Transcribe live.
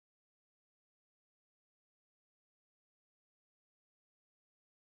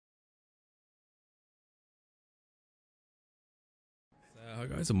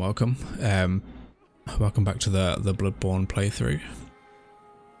Hello guys and welcome. Welcome back to the Bloodborne playthrough.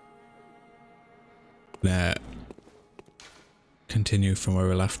 Continue from where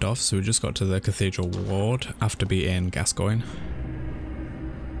we left off. So we just got to the Cathedral Ward after beating Gascoigne.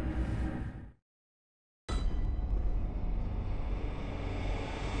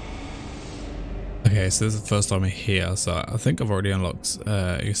 Okay, so this is the first time we're here, so I think I've already unlocked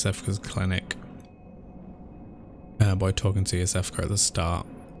Yosefka's clinic by talking to Yosefka at the start.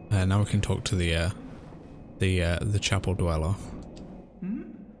 Now we can talk to the chapel dweller. Hmm?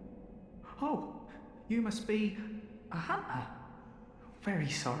 Oh, you must be a hunter. Very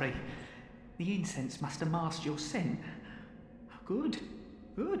sorry. The incense must have masked your scent. Good,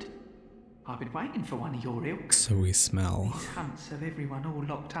 good. I've been waiting for one of your ilk. So we smell. These hunts have everyone all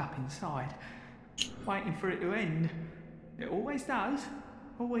locked up inside, waiting for it to end. It always does,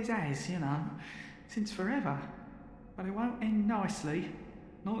 always has, you know, since forever. But it won't end nicely,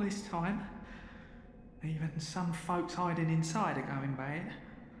 not this time. Even some folks hiding inside are going bad.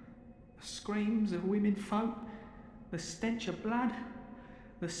 The screams of women folk, the stench of blood,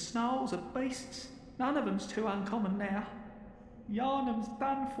 the snarls of beasts, none of them's too uncommon now. Yharnam's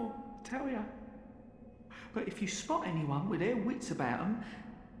done for, I tell ya. But if you spot anyone with their wits about them,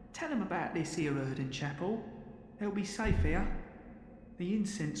 tell them about this here Erden chapel. They'll be safe here. The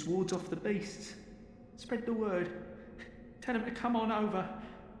incense wards off the beasts. Spread the word. Tell them to come on over,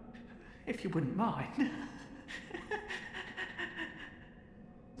 if you wouldn't mind.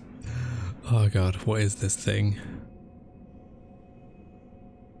 Oh god, what is this thing?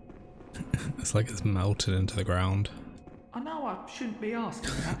 It's like it's melted into the ground. I know I shouldn't be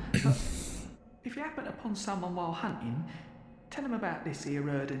asking that, but if you happen upon someone while hunting, tell them about this here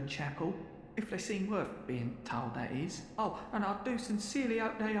Erden chapel. If they seem worth being told, that is. Oh, and I do sincerely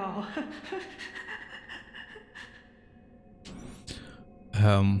hope they are.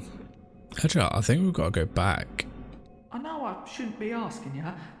 Actually, I think we've got to go back. I know I shouldn't be asking you,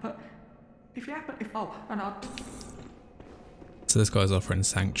 but if you happen, So this guy's offering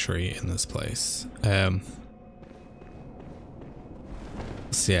sanctuary in this place. So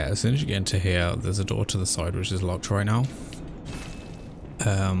yeah, as soon as you get into here, there's a door to the side which is locked right now.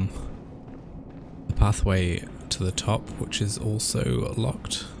 The pathway to the top, which is also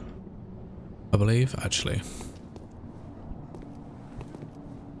locked, I believe, actually.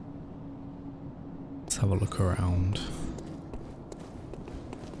 Let's have a look around.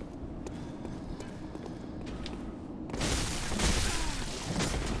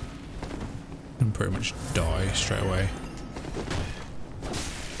 And pretty much die straight away.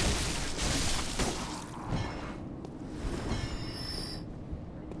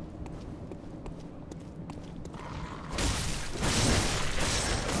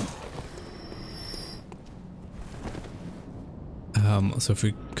 So if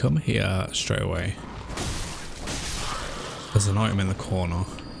we come here straight away, there's an item in the corner.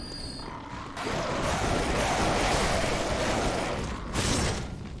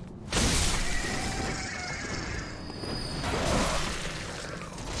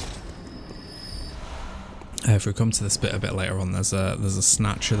 If we come to this bit a bit later on, there's a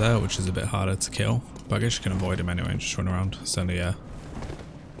snatcher there, which is a bit harder to kill, but I guess you can avoid him anyway and just run around. It's only a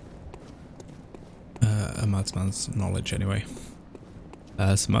madman's knowledge anyway.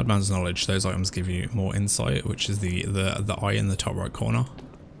 So madman's knowledge, those items give you more insight, which is the eye in the top right corner,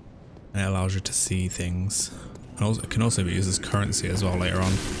 and it allows you to see things. And also, it can also be used as currency as well later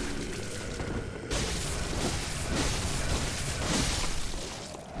on.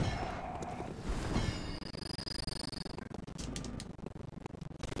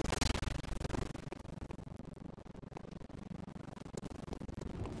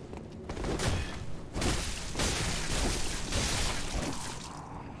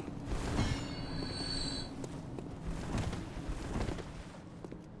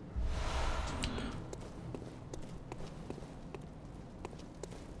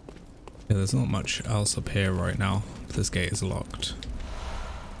 Yeah, there's not much else up here right now. This gate is locked.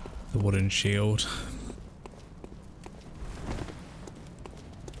 The wooden shield.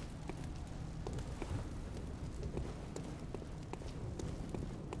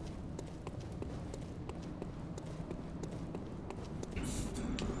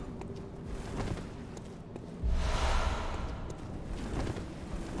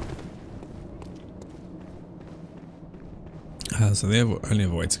 So the only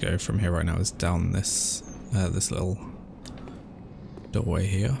other way to go from here right now is down this this little doorway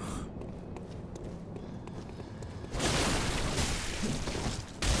here.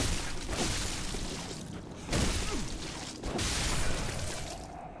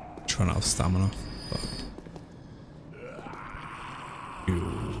 Trying out of stamina, but you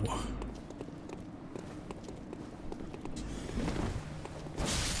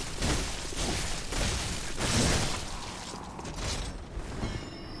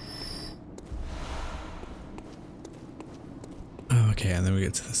Okay, and then we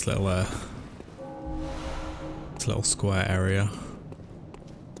get to this little square area.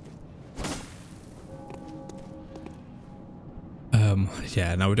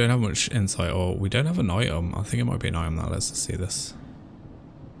 Yeah, now we don't have much insight, or we don't have an item. I think it might be an item that lets us see this.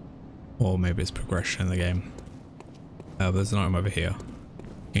 Or maybe it's progression in the game. But there's an item over here.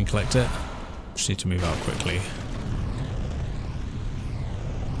 You can collect it. Just need to move out quickly.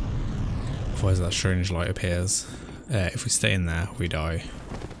 Otherwise that strange light appears. If we stay in there, we die.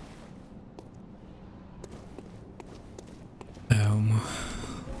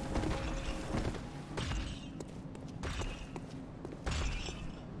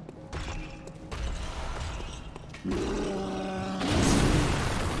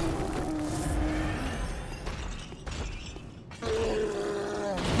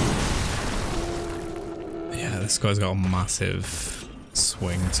 Yeah, this guy's got a massive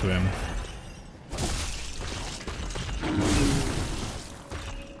swing to him.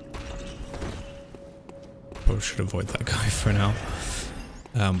 Probably should avoid that guy for now.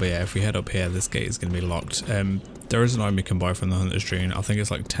 But yeah, if we head up here, this gate is going to be locked. There is an item you can buy from the Hunter's Dream. I think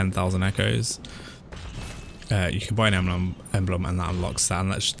it's like 10,000 echoes. You can buy an emblem and that unlocks that,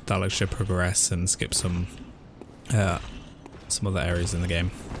 and that lets you progress and skip some other areas in the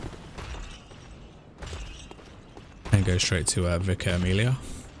game. And go straight to Vicar Amelia.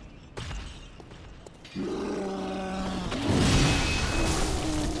 Can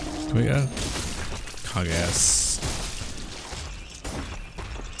we go? I guess.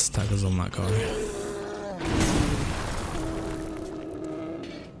 Staggers on that guy.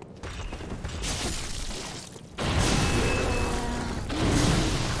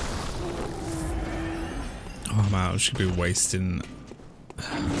 Oh man, I should be wasting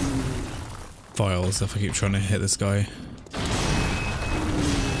files if I keep trying to hit this guy.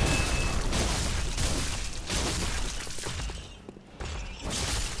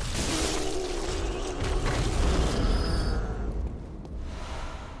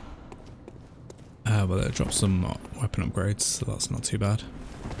 But it drops some weapon upgrades, so that's not too bad.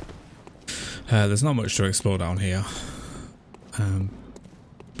 There's not much to explore down here. But I'm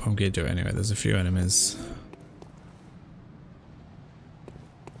going to do it anyway. There's a few enemies.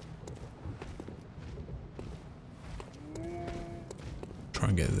 Try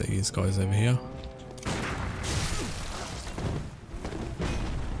and get these guys over here.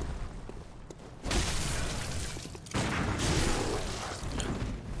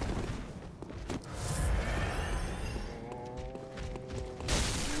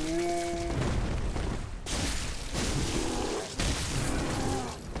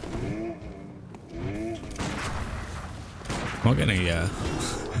 I'm not getting any,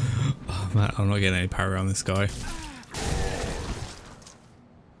 oh man, I'm not getting any power around this guy.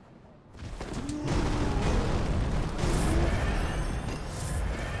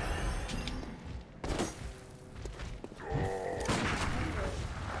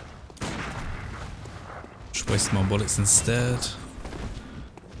 Just wasting my bullets instead.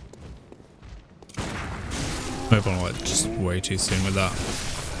 Maybe I went just way too soon with that.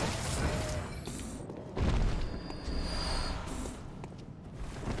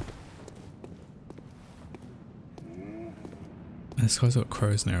 This guy's got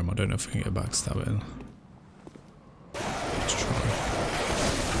crows near him. I don't know if we can get backstabbing. Let's try.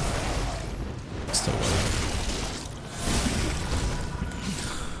 Still work.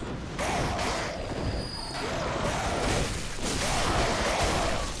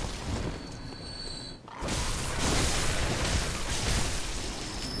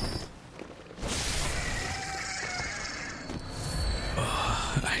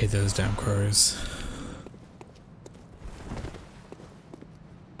 Oh, I hate those damn crows.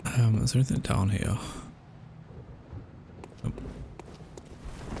 Is there anything down here? Nope.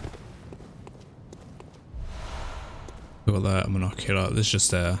 We've got that monocular. There's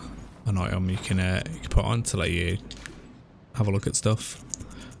just an item you can put on to let you have a look at stuff.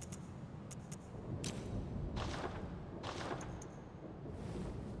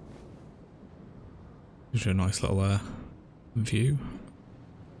 Gives you a nice little view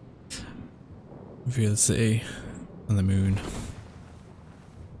of the city and the moon.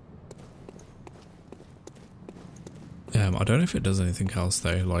 I don't know if it does anything else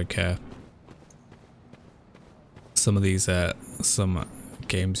though, like some of these some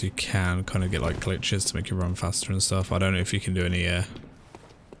games you can kind of get like glitches to make you run faster and stuff. I don't know if you can do any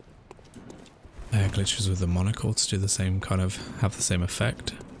glitches with the monocle to do the same kind of, have the same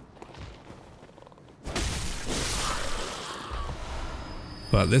effect.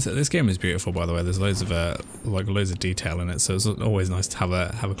 But this game is beautiful, by the way. There's loads of like loads of detail in it, so it's always nice to have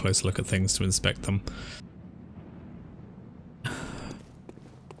a closer look at things to inspect them.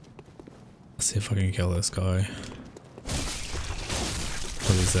 see if I can kill this guy.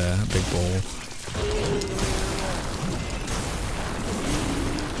 With his big ball.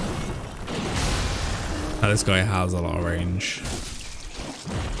 Now, this guy has a lot of range.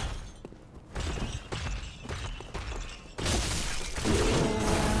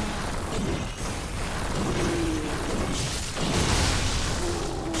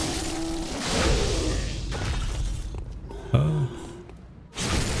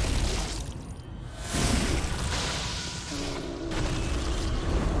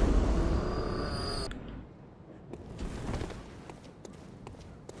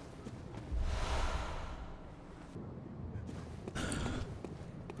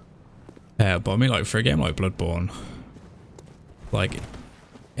 But I mean, like, for a game like Bloodborne, like,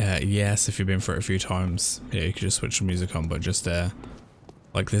 yes, if you've been through it a few times, yeah, you could just switch the music on, but just,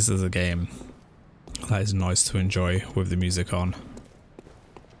 like, this is a game that is nice to enjoy with the music on.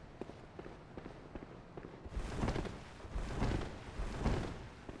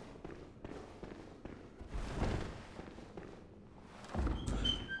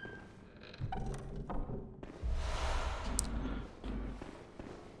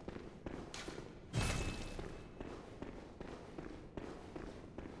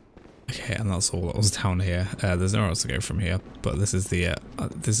 Okay, and that's all that was down here. There's nowhere else to go from here, but this is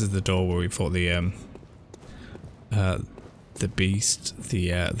the door where we fought the beast,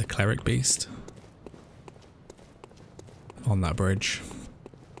 the cleric beast on that bridge.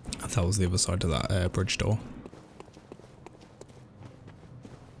 That was the other side of that bridge door.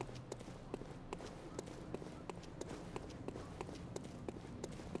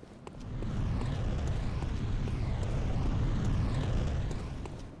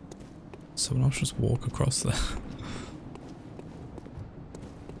 Someone else just walk across there.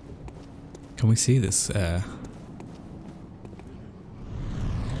 Can we see this? Yeah,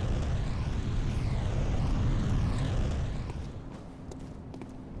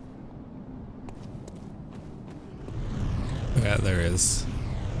 there is.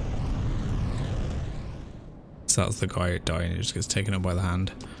 So that's the guy dying. He just gets taken up by the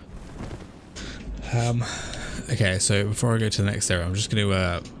hand. Okay, so before I go to the next area, I'm just going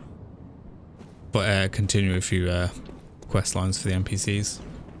to continue a few quest lines for the NPCs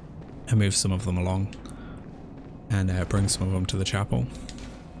and move some of them along and bring some of them to the chapel.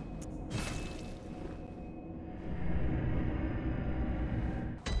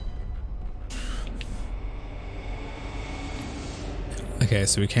 Okay,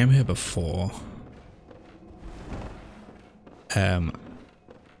 so we came here before.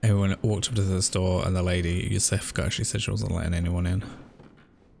 Everyone walked up to this door and the lady, Yusefka, actually said she wasn't letting anyone in.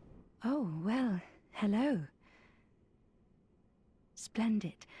 Oh, well, hello.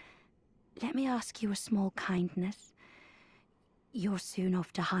 Splendid. Let me ask you a small kindness. You're soon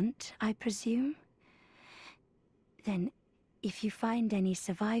off to hunt, I presume? Then, if you find any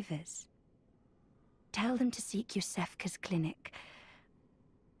survivors, tell them to seek Yusefka's clinic.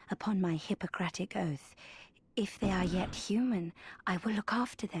 Upon my Hippocratic oath, if they are yet human, I will look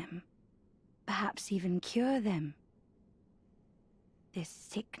after them. Perhaps even cure them. This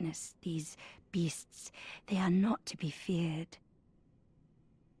sickness, these beasts, they are not to be feared.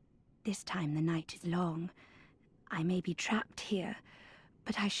 This time the night is long. I may be trapped here,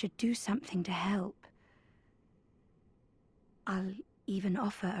 but I should do something to help. I'll even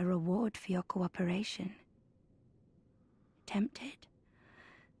offer a reward for your cooperation. Tempted?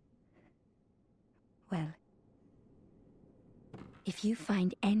 Well, if you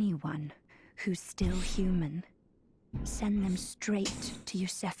find anyone who's still human, send them straight to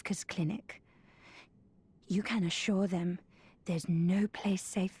Yusefka's clinic. You can assure them there's no place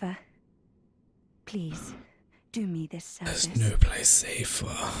safer. Please, do me this service. There's no place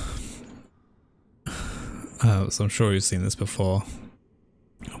safer. So I'm sure you've seen this before.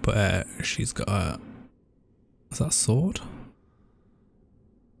 But she's got a... Is that a sword?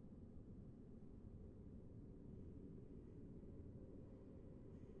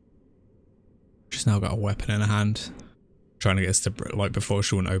 She's now got a weapon in her hand. Trying to get us to, like before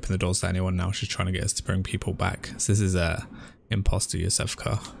she wouldn't open the doors to anyone, now she's trying to get us to bring people back. So this is imposter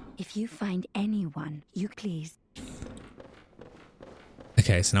Yusefka. If you find anyone, you please.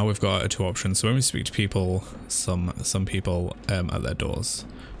 Okay, so now we've got two options. So when we speak to people, some people at their doors,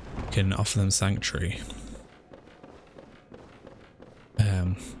 we can offer them sanctuary.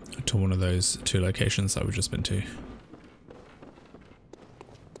 To one of those two locations that we've just been to.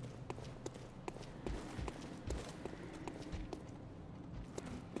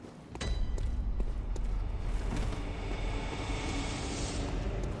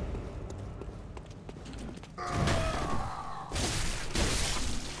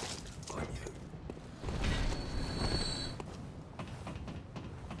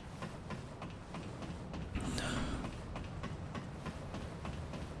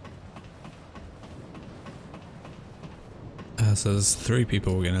 So there's 3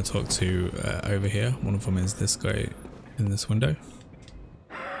 people we're going to talk to over here. One of them is this guy in this window.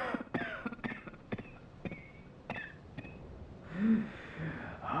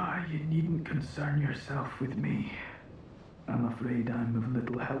 You needn't concern yourself with me. I'm afraid I'm of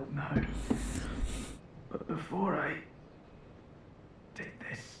little help now. But before I take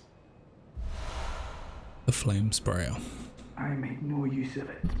this, The flame sprayer. I made no use of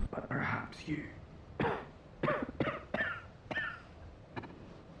it, but perhaps you.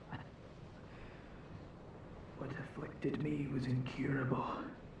 What afflicted me was incurable,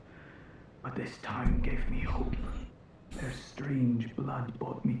 but this town gave me hope. Their strange blood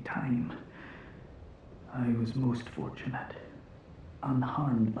bought me time. I was most fortunate,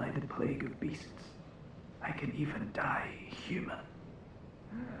 unharmed by the plague of beasts. I can even die human.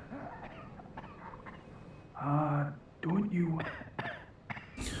 Don't you...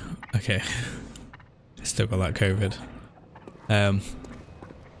 Okay. Still got that COVID.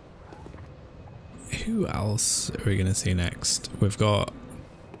 Who else are we going to see next? We've got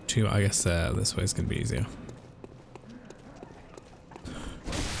 2, I guess this way's going to be easier.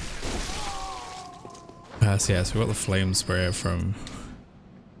 So yeah, so we've got the flame sprayer from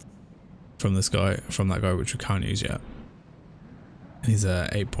this guy, from that guy, which we can't use yet. He's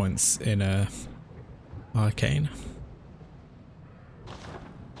 8 points in arcane.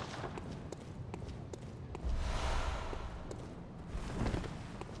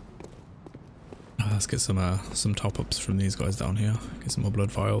 Let's get some top ups from these guys down here. Get some more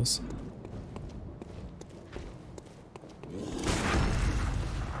blood vials.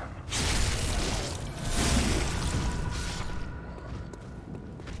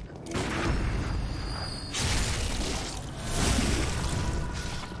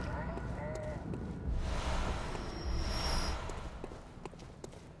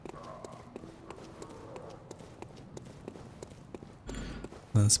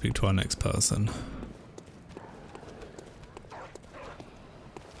 Then speak to our next person.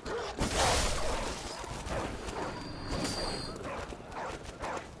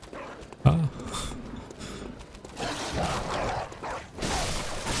 Ah.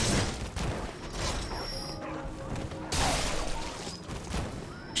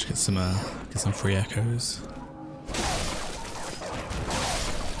 Just get some free echoes.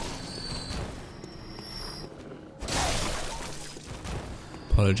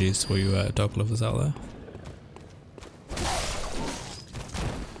 Apologies to all you dog lovers out there.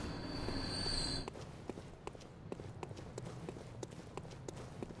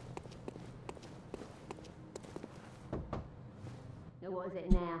 Now what is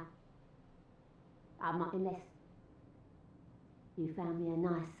it now? I'm not in this. You found me a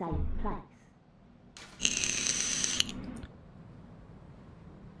nice safe place.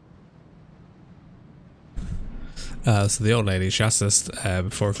 So the old lady, she asked us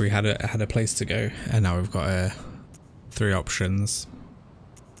before if we had a place to go, and now we've got 3 options.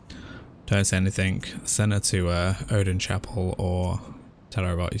 Don't say anything. Send her to Odin Chapel, or tell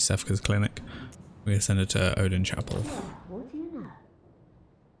her about Yusefka's clinic. We're gonna send her to Odin Chapel. What do you know?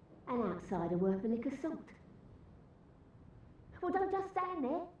 An outsider worth a lick of salt. Well, don't just stand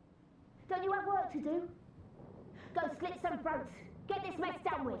there. Don't you have work to do? Go slit some throats. Get this mess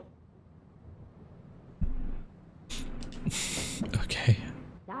done with. Okay.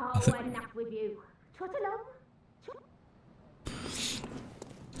 Oh, enough with you. Trot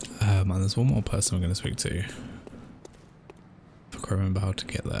along. Man, there's one more person I'm going to speak to. If I can remember how to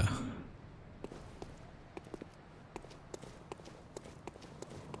get there.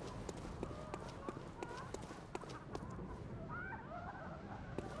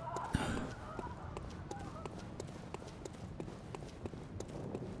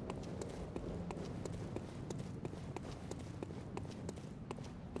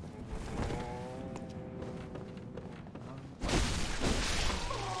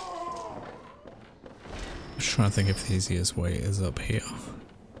 Trying to think if the easiest way is up here.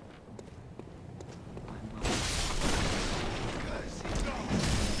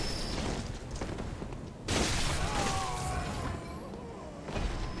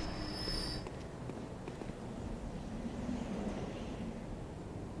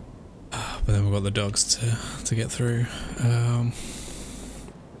 But then we've got the dogs to get through.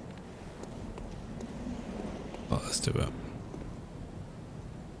 Well, let's do it.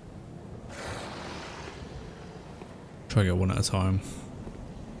 Try to get one at a time.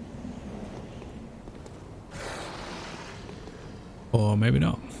 Or maybe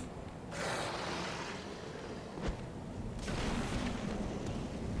not.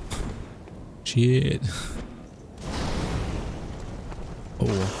 Shit. Oh.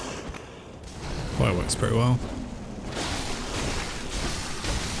 Well, it works pretty well.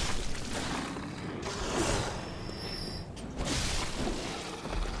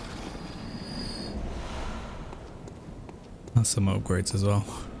 That's some upgrades as well.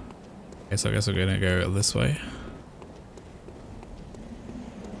 Okay, so I guess we're gonna go this way.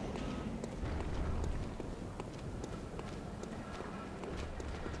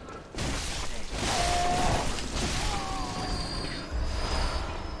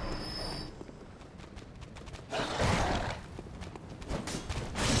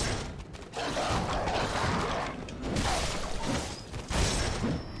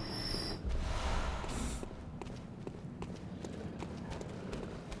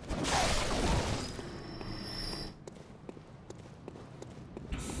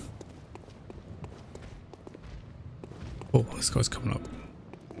 Oh, this guy's coming up.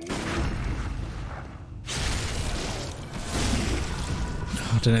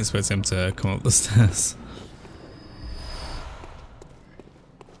 I didn't expect him to come up the stairs.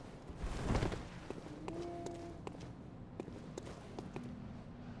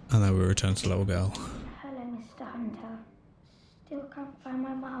 And then we return to the little girl. Hello, Mr. Hunter. Still can't find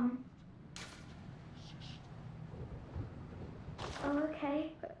my mum. Oh,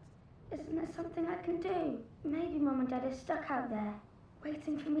 okay, but isn't there something I can do? Maybe Mum and Dad are stuck out there,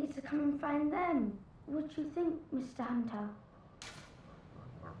 waiting for me to come and find them. What do you think, Mr. Hunter?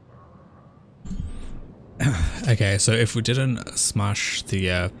 Okay, so if we didn't smash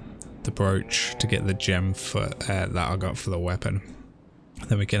the brooch to get the gem for that I got for the weapon,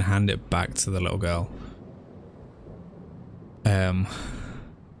 then we can hand it back to the little girl. And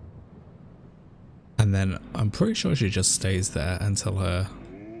then I'm pretty sure she just stays there until her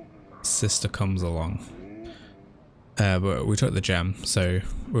sister comes along. But we took the gem, so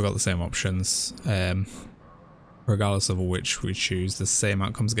we've got the same options. Regardless of which we choose, the same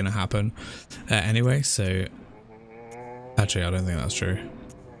outcome's going to happen anyway. So actually, I don't think that's true.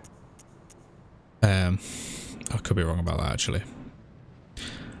 I could be wrong about that actually.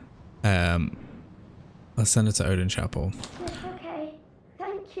 Let's send it to Odin Chapel. Yes, okay.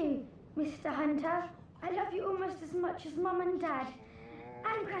 Thank you, Mr. Hunter. I love you almost as much as Mum and Dad.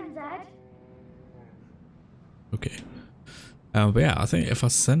 And Granddad. Okay. But yeah, I think if I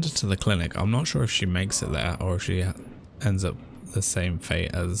send her to the clinic, I'm not sure if she makes it there or if she ends up the same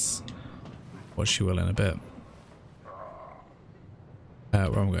fate as what she will in a bit.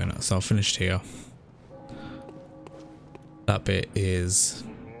 Where I'm going at. So I've finished here. That bit is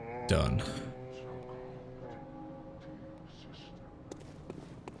done.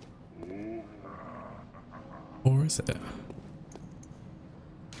 Or is it?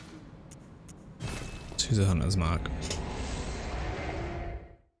 Choose a hunter's mark.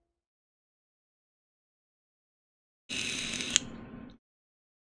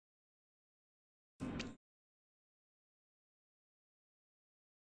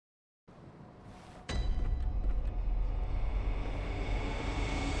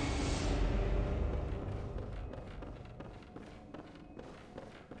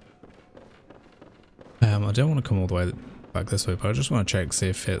 I don't want to come all the way back this way, but I just want to check, see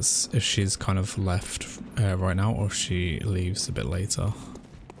if she's kind of left right now, or if she leaves a bit later.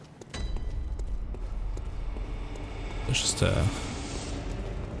 Let's just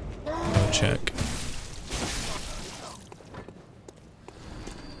check.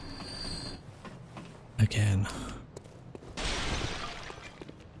 Again.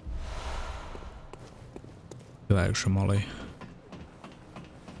 Get that extra molly.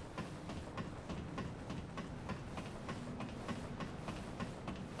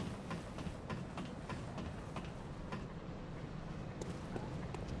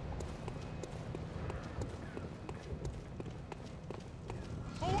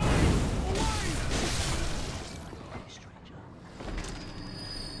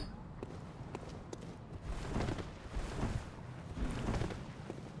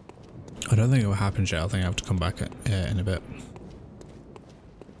 I don't think it will happen yet. I think I have to come back in a bit.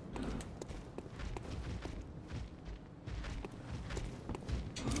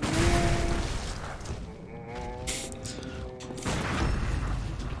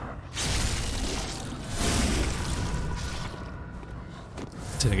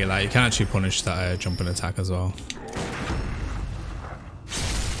 Didn't get that. You can actually punish that jumping attack as well.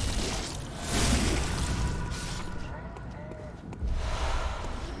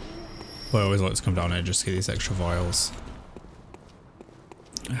 Well, I always like to come down here just to get these extra vials.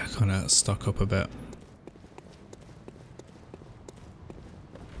 Kind of stock up a bit.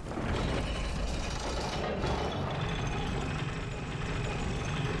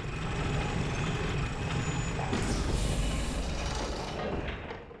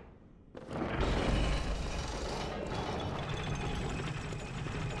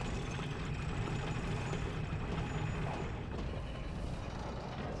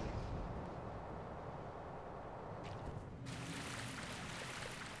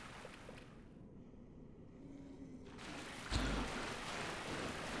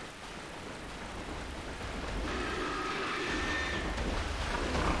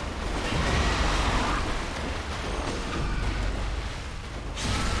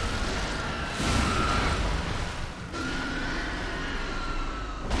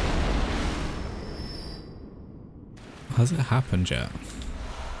 Has it happened yet?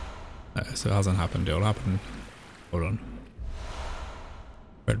 No, so it hasn't happened. It'll happen. Hold on.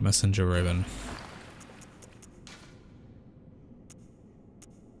 Red messenger ribbon.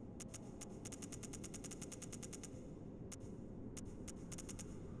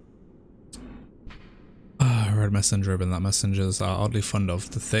 Red messenger ribbon. That messengers are oddly fond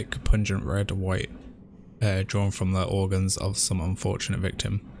of the thick, pungent red, white, drawn from the organs of some unfortunate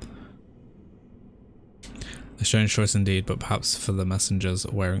victim. A strange choice indeed, but perhaps for the messengers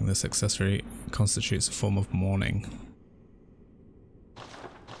wearing this accessory constitutes a form of mourning.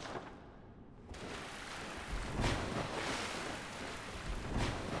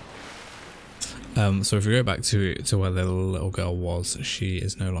 So if we go back to where the little girl was, she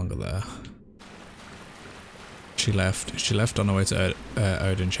is no longer there. She left on her way to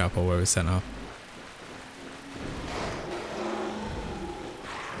Odin Chapel where we sent her.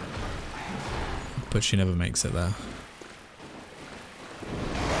 But she never makes it there.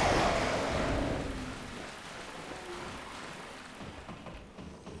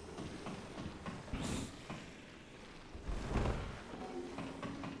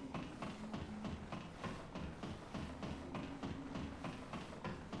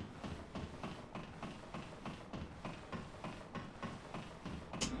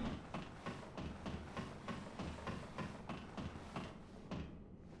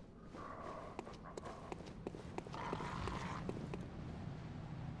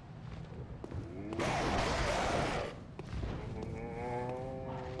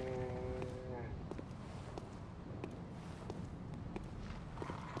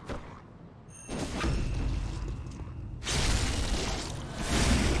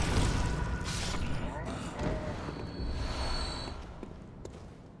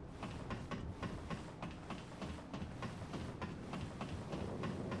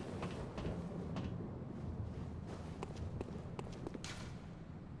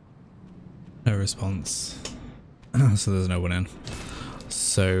 No response. So there's no one in.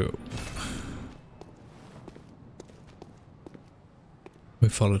 So we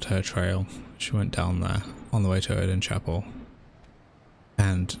followed her trail. She went down there on the way to Odin Chapel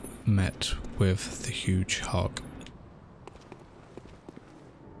and met with the huge hog.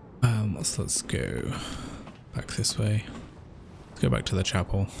 So let's go back this way. Let's go back to the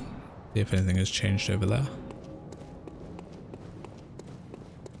chapel. See if anything has changed over there.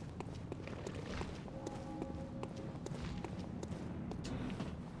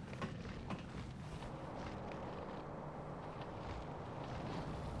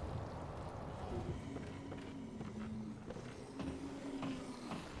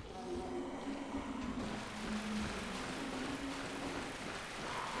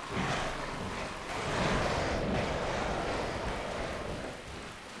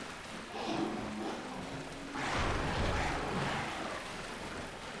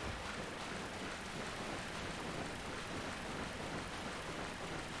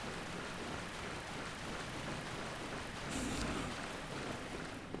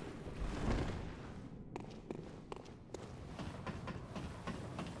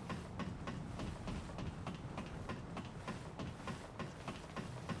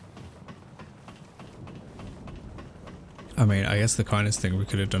 I mean, I guess the kindest thing we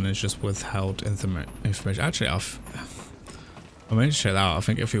could have done is just withheld information. Actually, I mean to check that out. I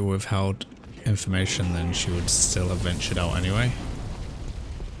think if we withheld information, then she would still have ventured out anyway.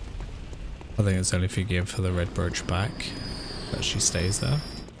 I think it's only if you give her the red brooch back that she stays there.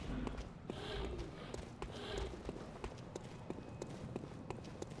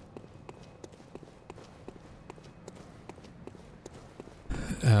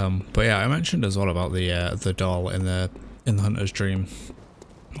 But yeah, I mentioned as well about the doll in the hunter's dream.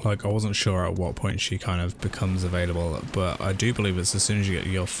 Like, I wasn't sure at what point she kind of becomes available, but I do believe it's as soon as you get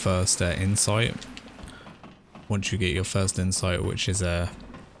your first insight. Once you get your first insight, which is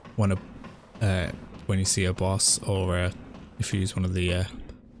when you see a boss, or if you use one of the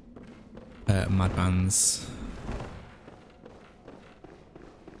madman's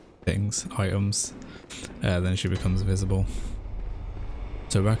items, then she becomes visible.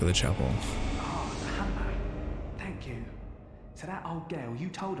 So back at the chapel. Oh, hello. Thank you. So that old girl, you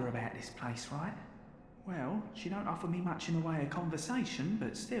told her about this place, right? Well, she don't offer me much in the way of conversation,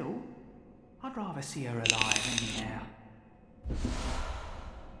 but still, I'd rather see her alive anyhow.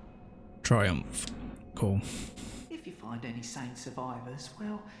 Triumph. Cool. If you find any sane survivors,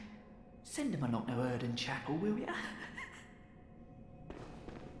 well, send them along to Odin Chapel, will ya?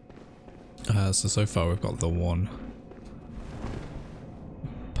 So far we've got the one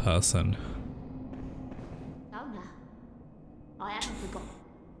person. Oh no, I haven't forgotten.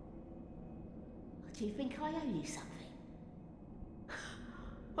 Do you think I owe you something?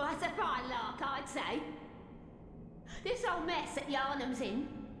 Well, that's a fine lark, I'd say. This whole mess that Yharnam's in,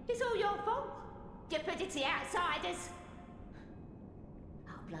 it's all your fault. Stupidity outsiders.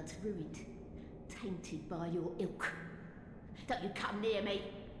 Our blood's ruined, tainted by your ilk. Don't you come near me.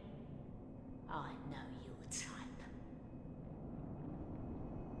 I know your type.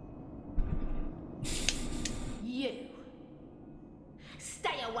 You.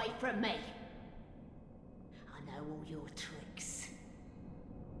 Stay away from me. I know all your tricks.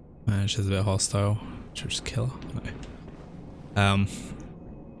 Man, she's a bit hostile. Should we just kill her? No.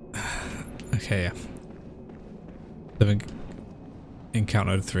 Okay, yeah. They've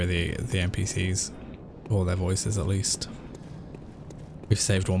encountered three of the NPCs, or their voices at least. We've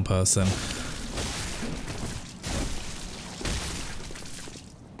saved one person.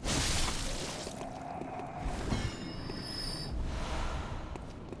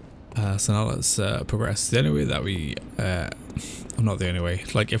 So now let's progress. The only way that we, not the only way.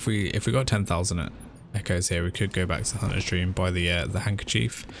 Like if we got 10,000 echoes here, we could go back to Hunter's Dream, buy the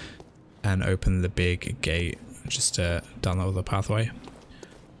handkerchief, and open the big gate just down the other pathway.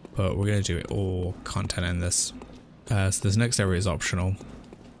 But we're gonna do it all content in this. So this next area is optional,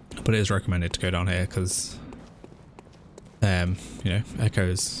 but it is recommended to go down here because, you know,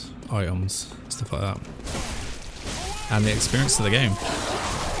 echoes, items, stuff like that, and the experience of the game.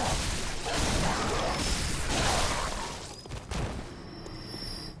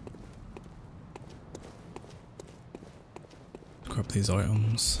 Grab these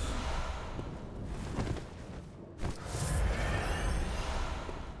items.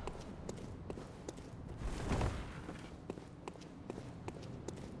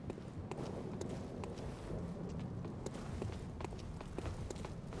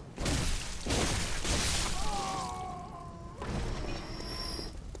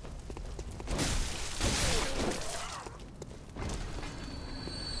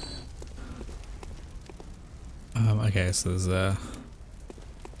 Okay, so there's a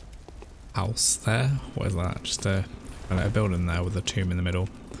house there. What is that? Just a building there with a tomb in the middle.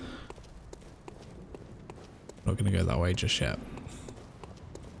 Not gonna go that way just yet.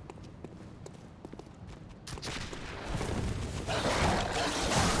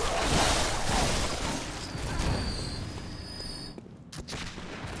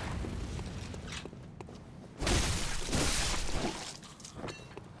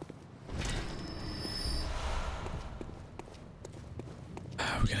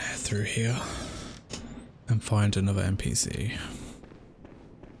 We're gonna head through here and find another NPC.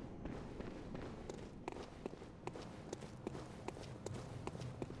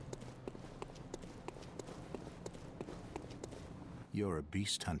 You're a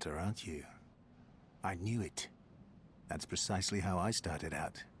beast hunter, aren't you? I knew it. That's precisely how I started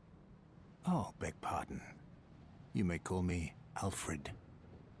out. Oh, beg pardon. You may call me Alfred,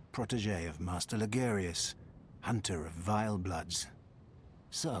 protege of Master Ligarius, hunter of vile bloods.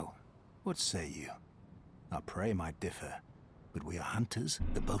 So, what say you? Our prey might differ, but we are hunters,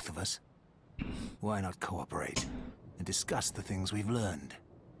 the both of us. Why not cooperate and discuss the things we've learned?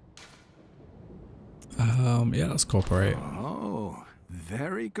 Yeah, let's cooperate. Oh,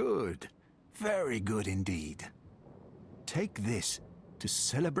 very good. Very good indeed. Take this to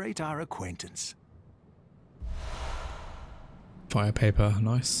celebrate our acquaintance. Fire paper,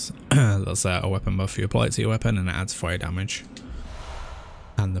 nice. That's a weapon buff. You apply it to your weapon and it adds fire damage.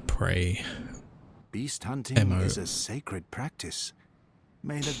 And the prey. Beast hunting is a sacred practice.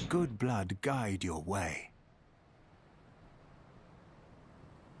 May the good blood guide your way.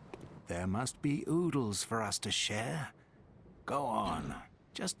 There must be oodles for us to share. Go on.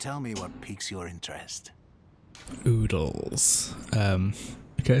 Just tell me what piques your interest. Oodles. Okay,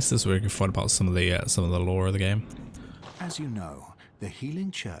 so this is where we can find about some of the lore of the game. As you know, the Healing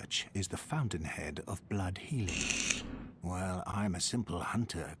Church is the fountainhead of blood healing. Well, I'm a simple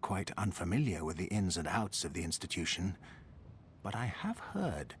hunter, quite unfamiliar with the ins and outs of the institution. But I have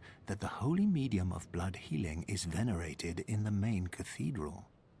heard that the holy medium of blood healing is venerated in the main cathedral,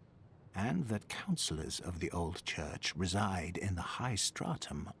 and that counselors of the old church reside in the high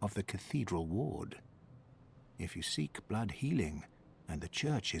stratum of the cathedral ward. If you seek blood healing, and the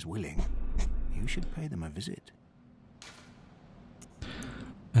church is willing, you should pay them a visit.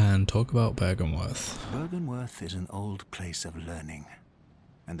 And talk about Byrgenwerth. Byrgenwerth is an old place of learning,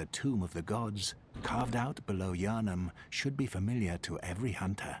 and the Tomb of the Gods, carved out below Yharnam, should be familiar to every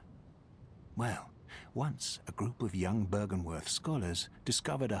hunter. Well, once a group of young Byrgenwerth scholars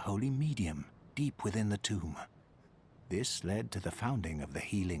discovered a holy medium deep within the tomb. This led to the founding of the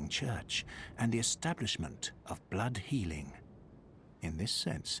Healing Church and the establishment of blood healing. In this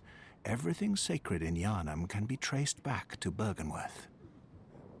sense, everything sacred in Yharnam can be traced back to Byrgenwerth.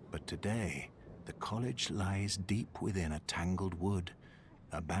 But today, the college lies deep within a tangled wood,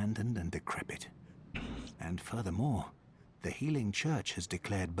 abandoned and decrepit. And furthermore, the Healing Church has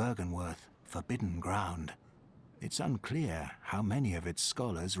declared Byrgenwerth forbidden ground. It's unclear how many of its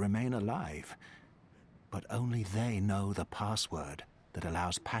scholars remain alive, but only they know the password that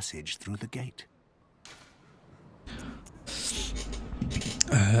allows passage through the gate.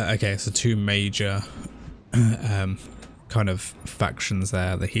 Okay, so two major kind of factions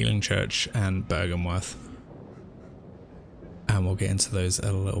there, the Healing Church and Byrgenwerth. And we'll get into those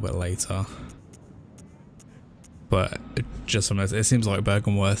a little bit later. But it seems like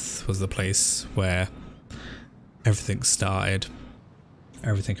Byrgenwerth was the place where everything started,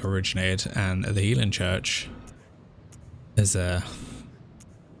 everything originated, and the Healing Church is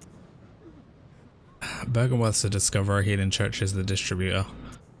Byrgenwerth's the discoverer, Healing Church is the distributor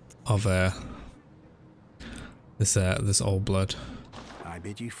of this old blood. I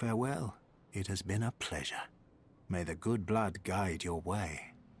bid you farewell. It has been a pleasure. May the good blood guide your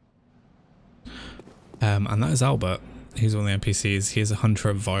way. And that is Albert. He's one of the NPCs. He is a hunter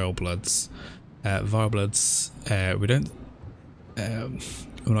of vile bloods. Vile bloods, we're not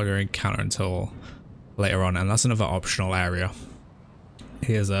going to encounter until later on, and that's another optional area.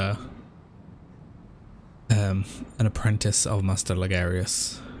 He is an apprentice of Master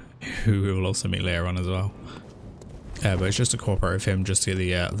Legarius, who we will also meet later on as well. But it's just to cooperate with him just to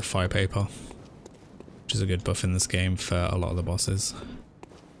get the fire paper, which is a good buff in this game for a lot of the bosses,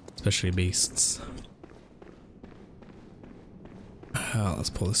 especially beasts. Let's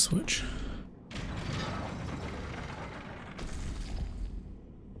pull the switch.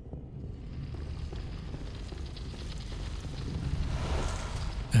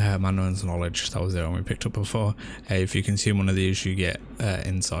 Manwin's knowledge, that was the one we picked up before. If you consume one of these, you get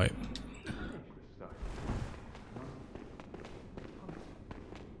insight.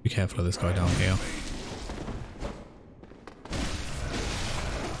 Be careful of this guy down here.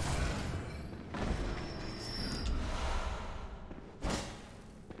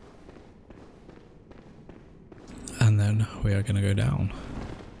 And then we are going to go down.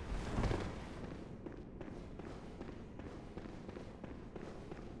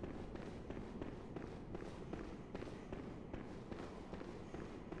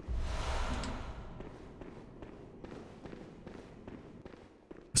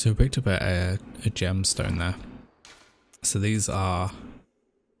 So we picked up a gemstone there. So these are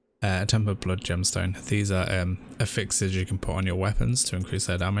a tempered blood gemstone. These are affixes you can put on your weapons to increase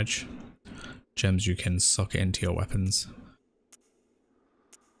their damage. Gems you can socket into your weapons.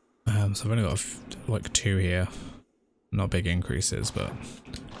 So I've only got like 2 here. Not big increases, but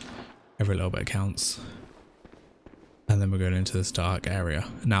every little bit counts. And then we're going into this dark area.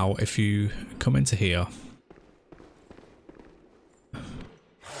 Now, if you come into here,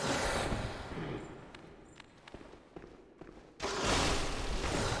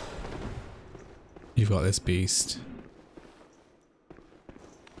 you've got this beast.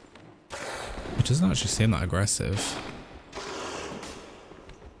 It doesn't actually seem that aggressive.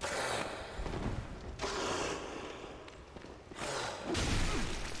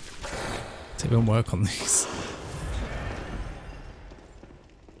 Does it even work on these?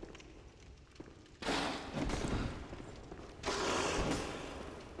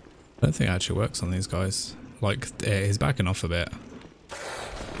 I don't think it actually works on these guys. Like, he's backing off a bit,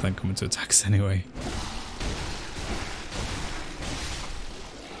 then coming to attack us anyway.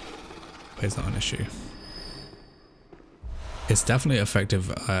 But it's not an issue. It's definitely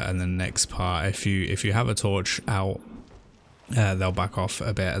effective in the next part. If you have a torch out, they'll back off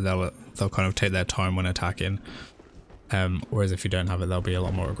a bit. They'll kind of take their time when attacking. Whereas if you don't have it, they'll be a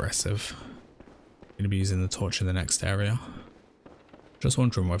lot more aggressive. I'm going to be using the torch in the next area. Just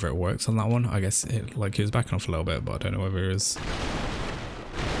wondering whether it works on that one. I guess it, like, he was backing off a little bit, but I don't know whether it was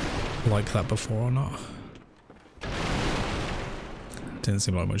like that before or not. Didn't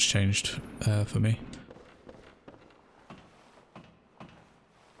seem like much changed for me.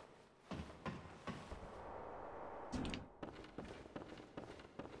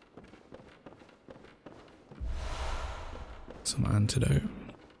 Some antidote.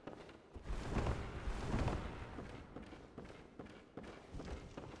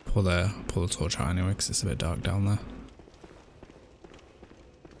 Pull the torch out anyway, because it's a bit dark down there.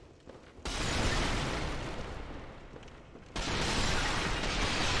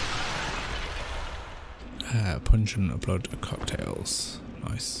 Pungent blood cocktails.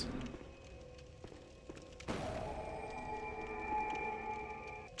 Nice.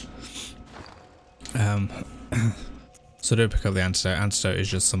 So don't pick up the antidote. Antidote is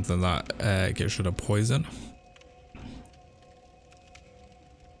just something that gets rid of poison.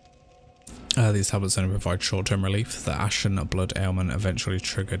 These tablets only provide short-term relief. The ashen blood ailment eventually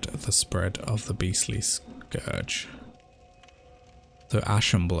triggered the spread of the beastly scourge. So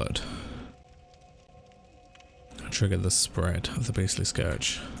ashen blood triggered the spread of the beastly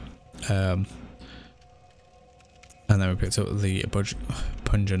scourge. And then we picked up the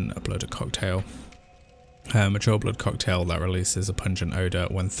pungent blood cocktail. Mature blood cocktail that releases a pungent odor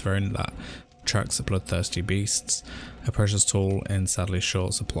when thrown that attracts bloodthirsty beasts. A precious tool in sadly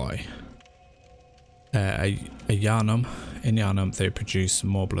short supply. A Yharnam. In Yharnam, they produce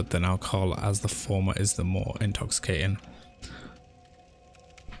more blood than alcohol, as the former is the more intoxicating.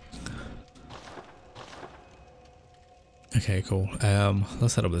 Okay, cool.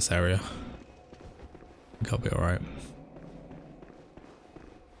 Let's head up this area. I think I'll be alright.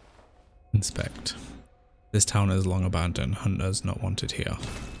 Inspect. This town is long abandoned. Hunters not wanted here.